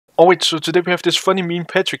Oh wait, so today we have this funny meme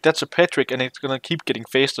Patrick. That's a Patrick, and it's gonna keep getting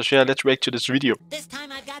faster. So yeah, let's react to this video. This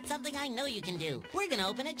time I've got something I know you can do. We're gonna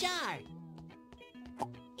open a jar.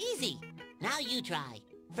 Easy. Now you try.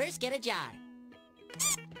 First get a jar.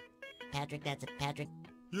 Patrick, that's it, Patrick.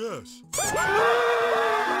 Yes.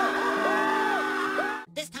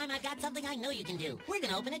 This time I've got something I know you can do. We're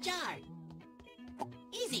gonna open a jar.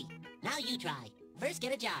 Easy. Now you try. First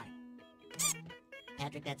get a jar.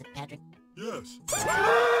 Patrick, that's it, Patrick. Yes.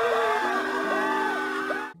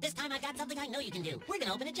 This time I've got something I know you can do. We're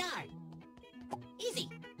gonna open a jar. Easy.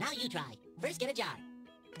 Now you try. First get a jar.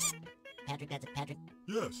 Patrick, that's it, Patrick.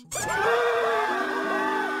 Yes.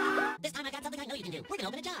 This time I got something I know you can do. We're gonna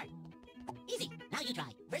open a jar. Easy. Now you try.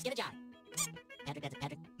 First get a jar. Patrick, that's it, Patrick.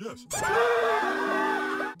 Yes. This time I got something I know you can do. We're gonna open a jar. Easy. Now you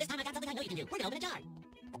try. First get a jar. Patrick, that's it, Patrick. Yes. This time I got something I know you can do. We're gonna open a jar.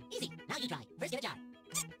 Easy. Now you try. First get a jar.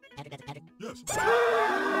 Patrick, that's it, Patrick. Yes.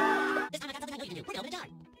 This time I got something I know you can do. We're gonna open a jar.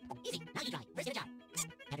 Easy. Now you try. First get a jar.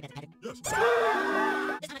 Patrick, that's it, Patrick. Yes. This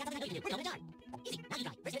time I got something I know you can do. We're gonna open a jar. Easy. Now you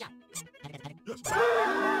try. First get a jar. Patrick, that's it, Patrick.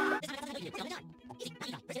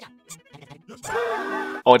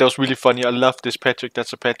 Yes. Oh, that was really funny. I love this Patrick.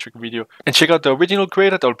 That's a Patrick video. And check out the original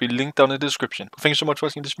creator. That will be linked down in the description. Thank you so much for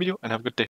watching this video, and have a good day.